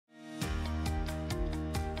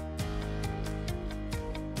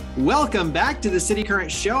Welcome back to the City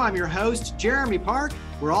Current Show. I'm your host, Jeremy Park.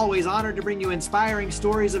 We're always honored to bring you inspiring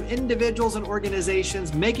stories of individuals and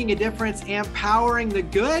organizations making a difference and powering the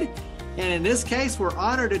good. And in this case, we're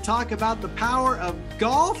honored to talk about the power of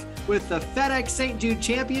golf with the FedEx St. Jude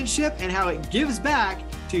Championship and how it gives back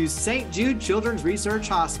to St. Jude Children's Research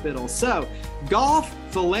Hospital. So golf,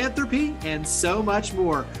 philanthropy, and so much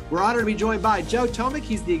more. We're honored to be joined by Joe Tomek.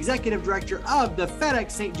 He's the executive director of the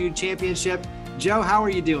FedEx St. Jude Championship. Joe, how are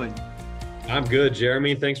you doing? I'm good,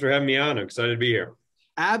 Jeremy. Thanks for having me on. I'm excited to be here.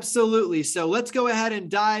 Absolutely. So let's go ahead and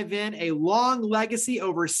dive in. A long legacy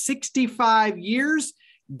over 65 years.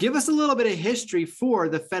 Give us a little bit of history for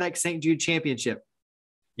the FedEx St. Jude Championship.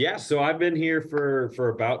 Yeah, so I've been here for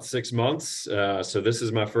about 6 months. So this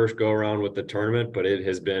is my first go around with the tournament, but it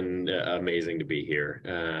has been amazing to be here.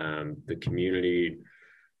 The community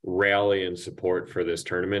rally and support for this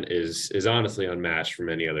tournament is honestly unmatched from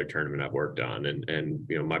any other tournament I've worked on. And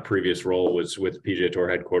you know, my previous role was with PGA Tour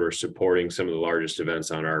headquarters supporting some of the largest events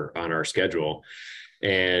on our schedule.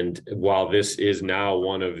 And while this is now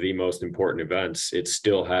one of the most important events, it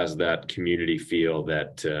still has that community feel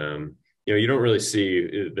that you know, you don't really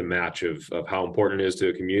see the match of how important it is to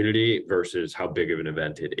a community versus how big of an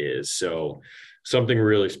event it is. So something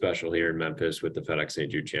really special here in Memphis with the FedEx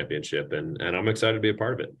St. Jude Championship. And I'm excited to be a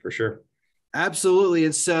part of it for sure. Absolutely.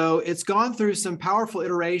 And so it's gone through some powerful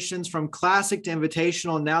iterations from classic to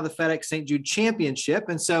invitational and now the FedEx St. Jude Championship.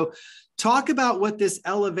 And so talk about what this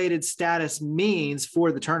elevated status means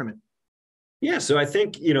for the tournament. Yeah, so I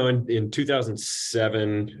think, you know, in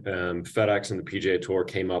 2007, FedEx and the PGA Tour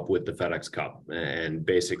came up with the FedEx Cup and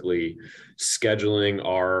basically scheduling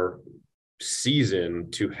our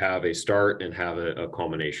season to have a start and have a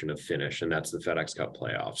culmination of finish, and that's the FedExCup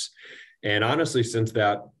Playoffs. And honestly, since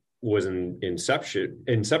that was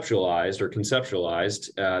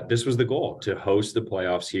conceptualized, this was the goal, to host the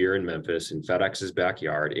playoffs here in Memphis in FedEx's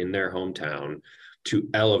backyard in their hometown to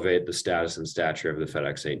elevate the status and stature of the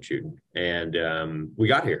FedEx St. Jude. And we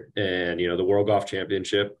got here, and you know, the World Golf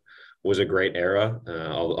Championship was a great era,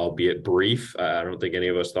 albeit brief. I don't think any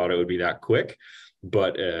of us thought it would be that quick.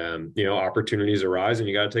 But, you know, opportunities arise and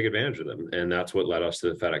you got to take advantage of them. And that's what led us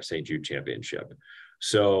to the FedEx St. Jude Championship.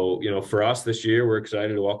 So, you know, for us this year, we're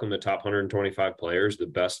excited to welcome the top 125 players, the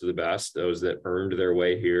best of the best, those that earned their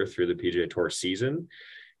way here through the PGA Tour season.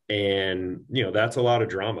 And, you know, that's a lot of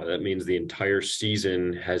drama. That means the entire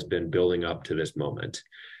season has been building up to this moment.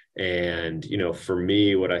 And, you know, for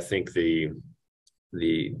me, what I think the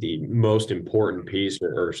most important piece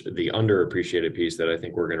or the underappreciated piece that I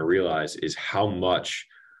think we're going to realize is how much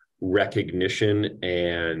recognition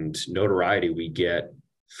and notoriety we get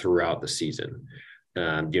throughout the season.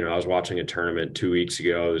 You know, I was watching a tournament 2 weeks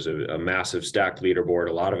ago. It was a massive stacked leaderboard,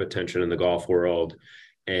 a lot of attention in the golf world.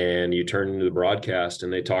 And you turn into the broadcast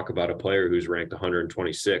and they talk about a player who's ranked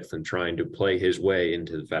 126th and trying to play his way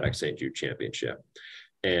into the FedEx St. Jude Championship.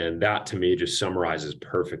 And that to me just summarizes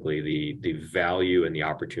perfectly the value and the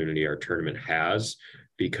opportunity our tournament has,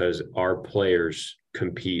 because our players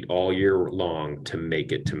compete all year long to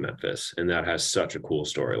make it to Memphis. And that has such a cool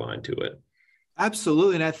storyline to it.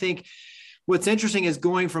 Absolutely. And I think what's interesting is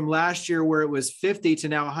going from last year where it was 50 to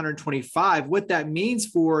now 125, what that means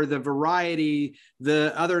for the variety,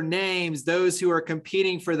 the other names, those who are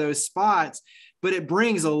competing for those spots. But it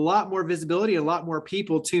brings a lot more visibility, a lot more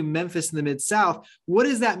people to Memphis in the Mid-South. What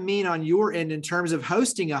does that mean on your end in terms of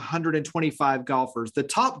hosting 125 golfers, the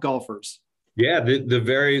top golfers? Yeah,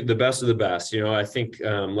 the best of the best. You know, I think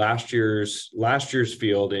last year's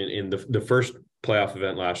field in the first playoff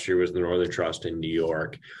event last year was the Northern Trust in New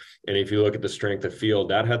York. And if you look at the strength of field,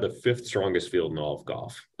 that had the 5th strongest field in all of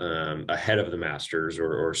golf, ahead of the Masters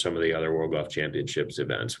or some of the other World Golf Championships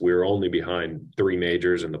events. We were only behind 3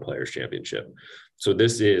 majors and the Players Championship. So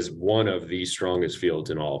this is one of the strongest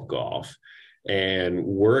fields in all of golf. And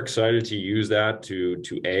we're excited to use that to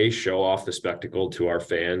show off the spectacle to our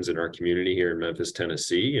fans and our community here in Memphis,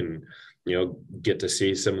 Tennessee, and you know, get to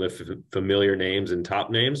see some of the familiar names and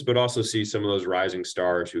top names, but also see some of those rising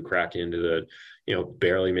stars who crack into the, you know,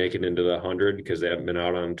 barely make it into the 100 because they haven't been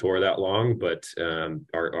out on tour that long, but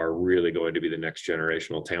are really going to be the next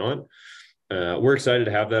generational talent. We're excited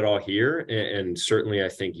to have that all here. And certainly I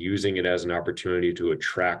think using it as an opportunity to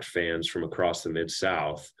attract fans from across the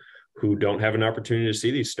Mid-South who don't have an opportunity to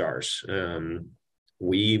see these stars.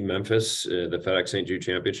 Memphis, the FedEx St. Jude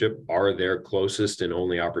Championship, are their closest and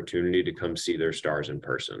only opportunity to come see their stars in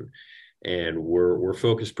person. And we're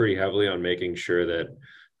focused pretty heavily on making sure that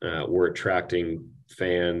we're attracting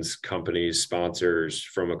fans, companies, sponsors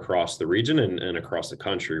from across the region and across the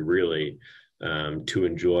country, really, to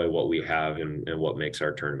enjoy what we have and what makes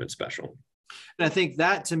our tournament special. And I think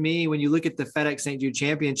that, to me, when you look at the FedEx St. Jude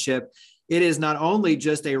Championship, it is not only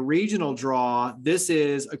just a regional draw, this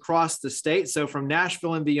is across the state. So from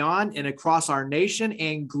Nashville and beyond, and across our nation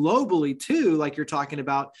and globally too, like you're talking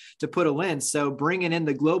about, to put a lens. So bringing in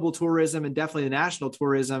the global tourism and definitely the national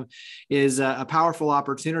tourism is a powerful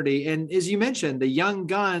opportunity. And as you mentioned, the young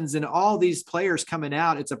guns and all these players coming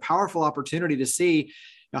out, it's a powerful opportunity to see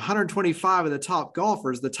 125 of the top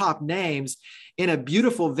golfers, the top names, in a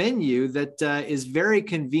beautiful venue that is very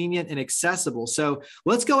convenient and accessible. So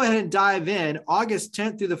let's go ahead and dive in. August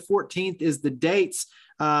 10th through the 14th is the dates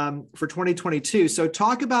for 2022. So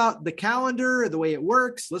talk about the calendar, the way it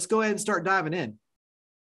works. Let's go ahead and start diving in.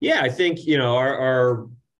 Yeah, I think, our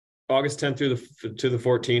August 10th to the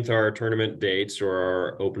 14th are our tournament dates, or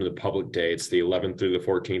our open to the public dates. The 11th through the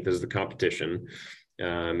 14th is the competition.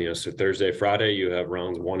 So Thursday, Friday, you have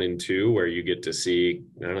rounds 1 and 2, where you get to see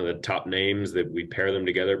the top names that we pair them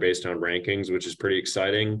together based on rankings, which is pretty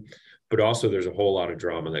exciting. But also there's a whole lot of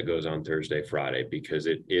drama that goes on Thursday, Friday, because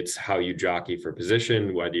it's how you jockey for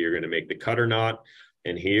position, whether you're going to make the cut or not.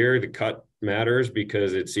 And here the cut matters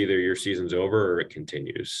because it's either your season's over or it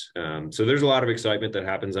continues. So there's a lot of excitement that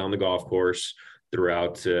happens on the golf course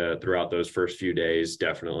throughout those first few days,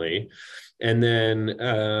 definitely. And then,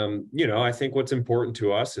 I think what's important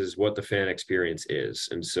to us is what the fan experience is.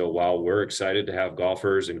 And so while we're excited to have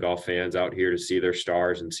golfers and golf fans out here to see their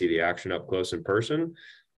stars and see the action up close in person,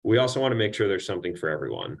 we also want to make sure there's something for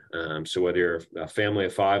everyone. So whether you're a family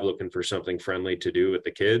of 5 looking for something friendly to do with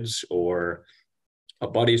the kids, or a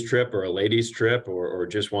buddy's trip or a ladies trip, or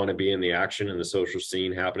just want to be in the action and the social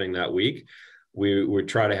scene happening that week, we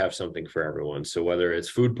try to have something for everyone. So whether it's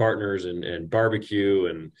food partners and barbecue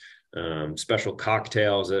and special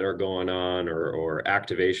cocktails that are going on, or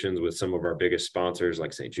activations with some of our biggest sponsors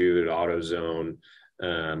like St. Jude, AutoZone,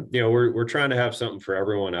 we're trying to have something for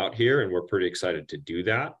everyone out here, and we're pretty excited to do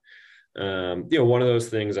that. One of those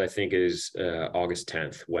things I think is August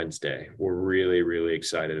 10th, Wednesday. We're really, really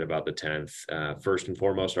excited about the 10th. First and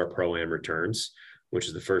foremost, our Pro-Am returns, which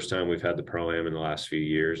is the first time we've had the Pro-Am in the last few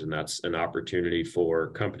years. And that's an opportunity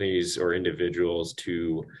for companies or individuals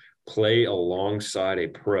to play alongside a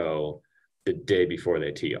pro the day before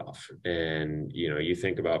they tee off. And, you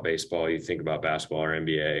think about baseball, you think about basketball or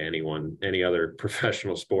NBA, any other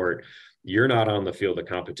professional sport, you're not on the field of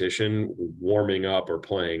competition warming up or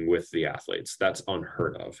playing with the athletes. That's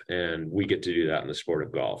unheard of. And we get to do that in the sport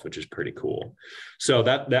of golf, which is pretty cool. So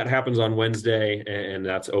that happens on Wednesday, and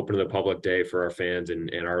that's open to the public day for our fans,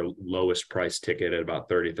 and our lowest price ticket at about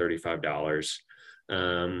 $30,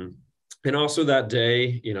 $35. And also that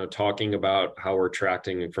day, talking about how we're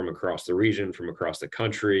attracting from across the region, from across the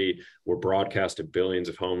country. We're broadcast to billions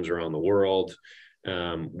of homes around the world.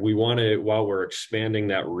 We want to, while we're expanding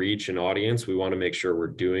that reach and audience, we want to make sure we're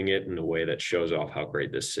doing it in a way that shows off how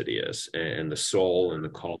great this city is and the soul and the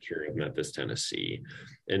culture of Memphis, Tennessee.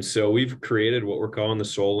 And so we've created what we're calling the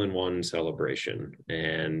Soul in One celebration.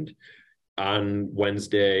 And on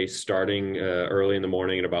Wednesday, starting early in the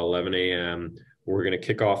morning at about 11 a.m., we're going to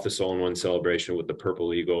kick off the Soul in One celebration with the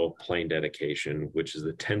Purple Eagle plane dedication, which is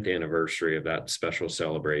the 10th anniversary of that special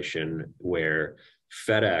celebration, where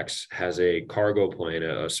FedEx has a cargo plane,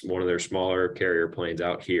 one of their smaller carrier planes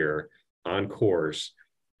out here on course,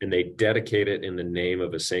 and they dedicate it in the name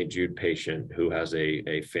of a St. Jude patient who has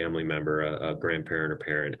a family member, a grandparent or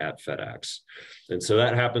parent at FedEx. And so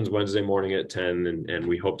that happens Wednesday morning at 10, and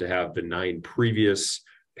we hope to have the 9 previous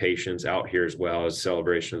patients out here as well as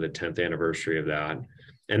celebration of the 10th anniversary of that.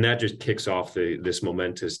 And that just kicks off this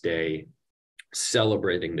momentous day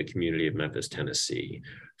celebrating the community of Memphis, Tennessee.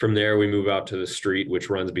 From there, we move out to the street, which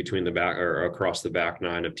runs between the back or across the back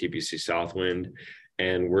 9 of TPC Southwind.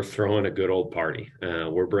 And we're throwing a good old party.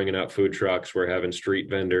 We're bringing out food trucks. We're having street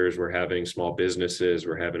vendors. We're having small businesses.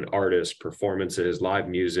 We're having artists, performances, live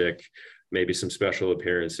music, maybe some special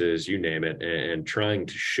appearances, you name it, and trying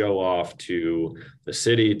to show off to the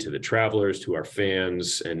city, to the travelers, to our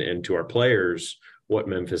fans, and to our players what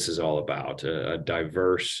Memphis is all about, a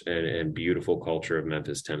diverse and beautiful culture of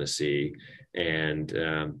Memphis, Tennessee. And,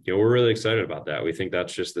 we're really excited about that. We think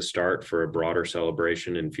that's just the start for a broader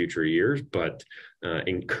celebration in future years, but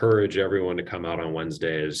encourage everyone to come out on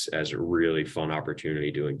Wednesday as a really fun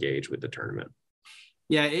opportunity to engage with the tournament.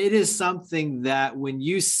 Yeah, it is something that when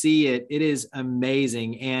you see it, it is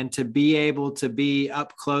amazing. And to be able to be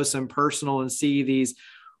up close and personal and see these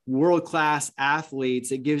world-class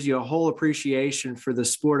athletes, it gives you a whole appreciation for the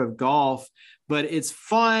sport of golf. But it's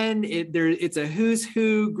fun. It's a who's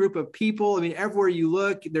who group of people. I mean, everywhere you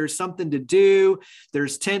look, there's something to do.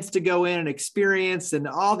 There's tents to go in and experience and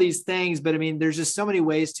all these things. But I mean, there's just so many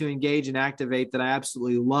ways to engage and activate that I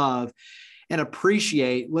absolutely love. and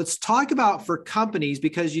appreciate. Let's talk about for companies,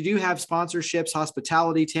 because you do have sponsorships,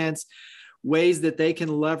 hospitality tents, ways that they can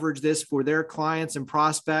leverage this for their clients and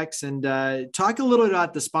prospects, and talk a little bit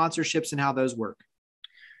about the sponsorships and how those work.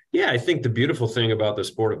 Yeah, I think the beautiful thing about the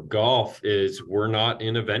sport of golf is we're not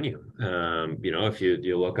in a venue. If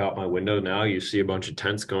you look out my window now, you see a bunch of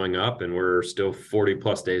tents going up, and we're still 40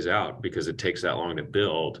 plus days out because it takes that long to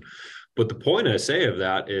build. But the point I say of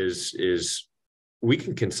that is we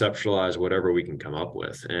can conceptualize whatever we can come up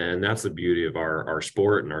with. And that's the beauty of our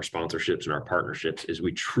sport and our sponsorships and our partnerships, is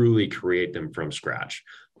we truly create them from scratch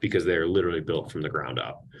because they are literally built from the ground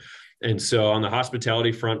up. And so on the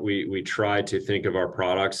hospitality front, we try to think of our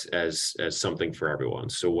products as something for everyone.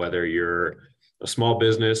 So whether you're a small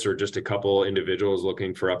business or just a couple individuals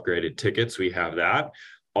looking for upgraded tickets, we have that,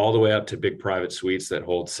 all the way up to big private suites that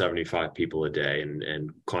hold 75 people a day, and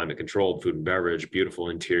climate controlled, food and beverage, beautiful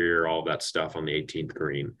interior, all that stuff on the 18th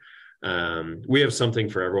green. We have something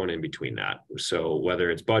for everyone in between that. So whether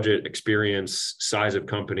it's budget, experience, size of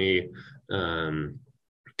company,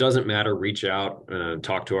 doesn't matter, reach out,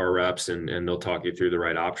 talk to our reps, and they'll talk you through the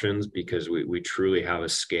right options, because we truly have a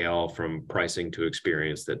scale from pricing to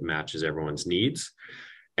experience that matches everyone's needs.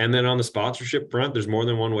 And then on the sponsorship front, there's more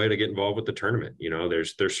than one way to get involved with the tournament.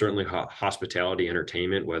 There's certainly hospitality,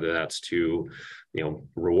 entertainment, whether that's to,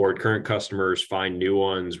 reward current customers, find new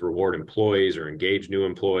ones, reward employees, or engage new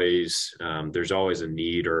employees. There's always a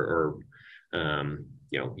need or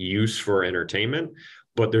use for entertainment.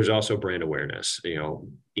 But there's also brand awareness,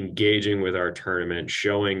 engaging with our tournament,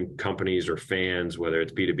 showing companies or fans, whether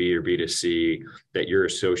it's B2B or B2C, that you're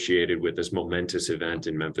associated with this momentous event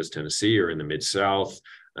in Memphis, Tennessee, or in the Mid-South,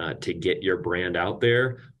 to get your brand out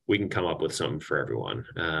there. We can come up with something for everyone.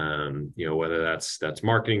 Whether that's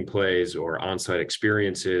marketing plays or on-site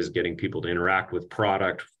experiences, getting people to interact with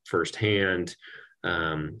product firsthand.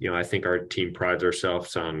 I think our team prides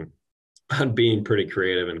ourselves on being pretty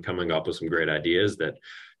creative and coming up with some great ideas that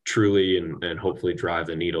truly and hopefully drive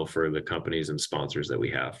the needle for the companies and sponsors that we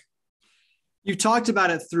have. You've talked about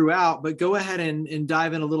it throughout, but go ahead and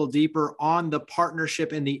dive in a little deeper on the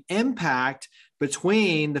partnership and the impact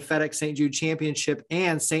between the FedEx St. Jude Championship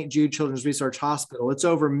and St. Jude Children's Research Hospital. It's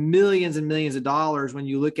over millions and millions of dollars when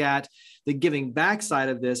you look at the giving back side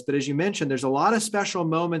of this. But as you mentioned, there's a lot of special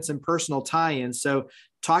moments and personal tie-ins. So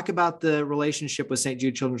talk about the relationship with St.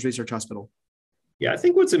 Jude Children's Research Hospital. Yeah, I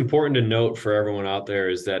think what's important to note for everyone out there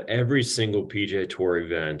is that every single PGA Tour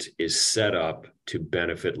event is set up to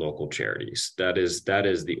benefit local charities. That is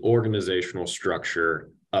the organizational structure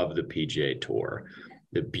of the PGA Tour.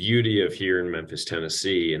 The beauty of here in Memphis,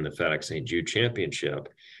 Tennessee, in the FedEx St. Jude Championship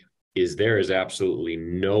is there is absolutely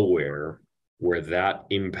nowhere where that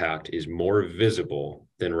impact is more visible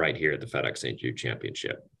than right here at the FedEx St. Jude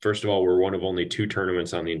Championship. First of all, we're one of only 2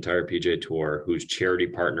 tournaments on the entire PGA Tour whose charity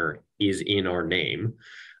partner is in our name.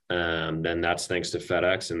 Then that's thanks to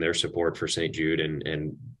FedEx and their support for St. Jude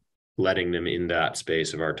and letting them in that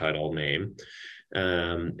space of our title name.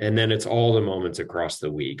 And then it's all the moments across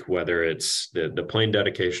the week, whether it's the plane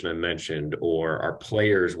dedication I mentioned, or our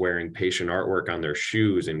players wearing patient artwork on their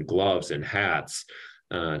shoes and gloves and hats,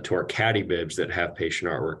 to our caddy bibs that have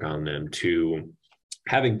patient artwork on them, to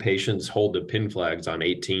having patients hold the pin flags on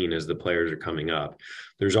 18 as the players are coming up.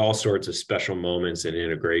 There's all sorts of special moments and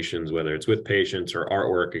integrations, whether it's with patients or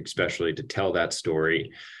artwork, especially to tell that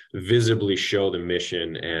story, visibly show the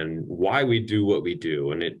mission and why we do what we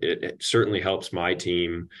do. And it certainly helps my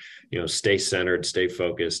team, stay centered, stay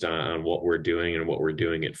focused on what we're doing and what we're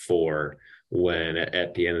doing it for, when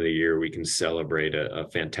at the end of the year, we can celebrate a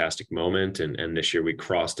fantastic moment. And this year we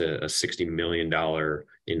crossed a $60 million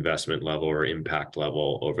investment level or impact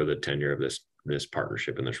level over the tenure of this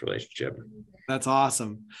partnership and this relationship. That's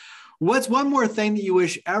awesome. What's one more thing that you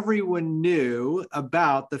wish everyone knew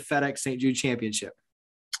about the FedEx St. Jude Championship?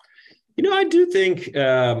 I do think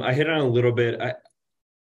I hit on a little bit.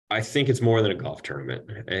 I think it's more than a golf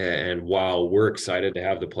tournament. And while we're excited to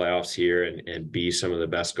have the playoffs here and be some of the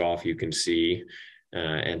best golf you can see,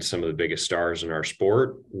 and some of the biggest stars in our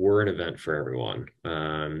sport, we're an event for everyone.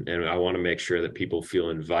 And I want to make sure that people feel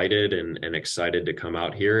invited and excited to come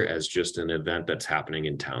out here as just an event that's happening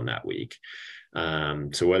in town that week.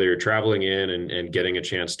 So whether you're traveling in and getting a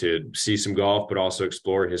chance to see some golf, but also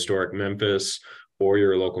explore historic Memphis, or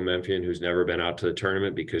you're a local Memphian who's never been out to the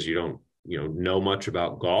tournament because you don't know much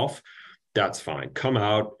about golf, that's fine. Come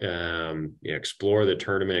out, explore the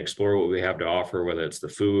tournament, explore what we have to offer, whether it's the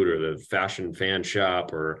food or the fashion fan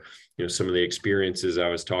shop, or some of the experiences I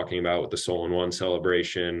was talking about with the Soul in One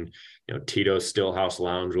celebration. Tito's Stillhouse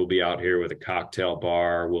Lounge will be out here with a cocktail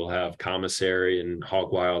bar. We'll have Commissary and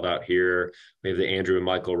Hog Wild out here. We have the Andrew and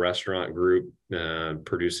Michael Restaurant Group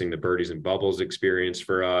producing the Birdies and Bubbles experience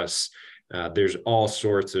for us. There's all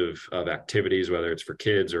sorts of activities, whether it's for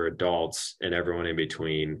kids or adults and everyone in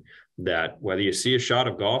between, that whether you see a shot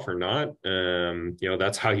of golf or not,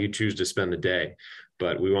 that's how you choose to spend the day.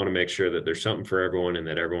 But we want to make sure that there's something for everyone and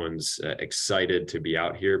that everyone's excited to be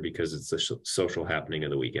out here because it's the social happening of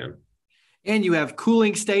the weekend. And you have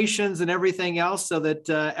cooling stations and everything else so that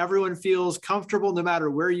everyone feels comfortable no matter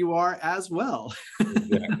where you are as well.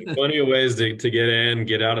 Exactly. Plenty of ways to get in,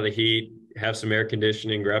 get out of the heat, have some air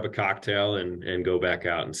conditioning, grab a cocktail and go back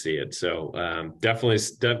out and see it. So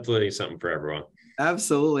definitely something for everyone.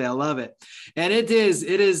 Absolutely. I love it. And it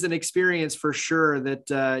is an experience for sure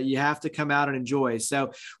that you have to come out and enjoy.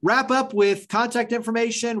 So wrap up with contact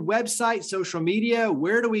information, website, social media.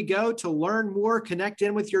 Where do we go to learn more, connect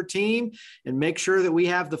in with your team, and make sure that we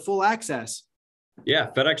have the full access?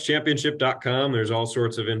 Yeah, FedExChampionship.com. There's all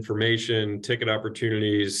sorts of information, ticket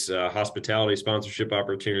opportunities, hospitality sponsorship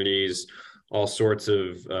opportunities, all sorts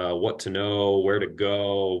of what to know, where to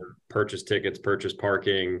go, purchase tickets, purchase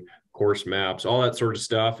parking, course maps, all that sort of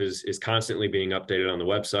stuff is constantly being updated on the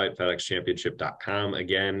website, FedExChampionship.com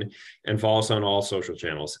again, and follow us on all social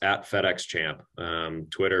channels at FedExChamp,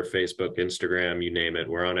 Twitter, Facebook, Instagram, you name it.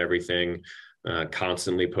 We're on everything,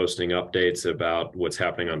 constantly posting updates about what's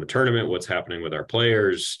happening on the tournament, what's happening with our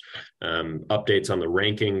players, updates on the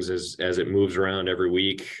rankings as it moves around every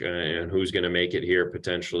week, and who's going to make it here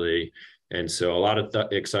potentially. And so a lot of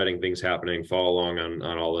exciting things happening. Follow along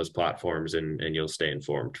on all those platforms and you'll stay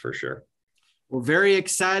informed for sure. Well, very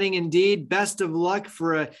exciting indeed. Best of luck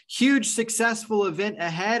for a huge, successful event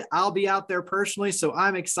ahead. I'll be out there personally, so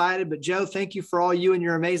I'm excited. But Joe, thank you for all you and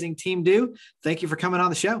your amazing team do. Thank you for coming on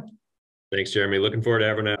the show. Thanks, Jeremy. Looking forward to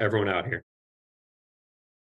having everyone out here.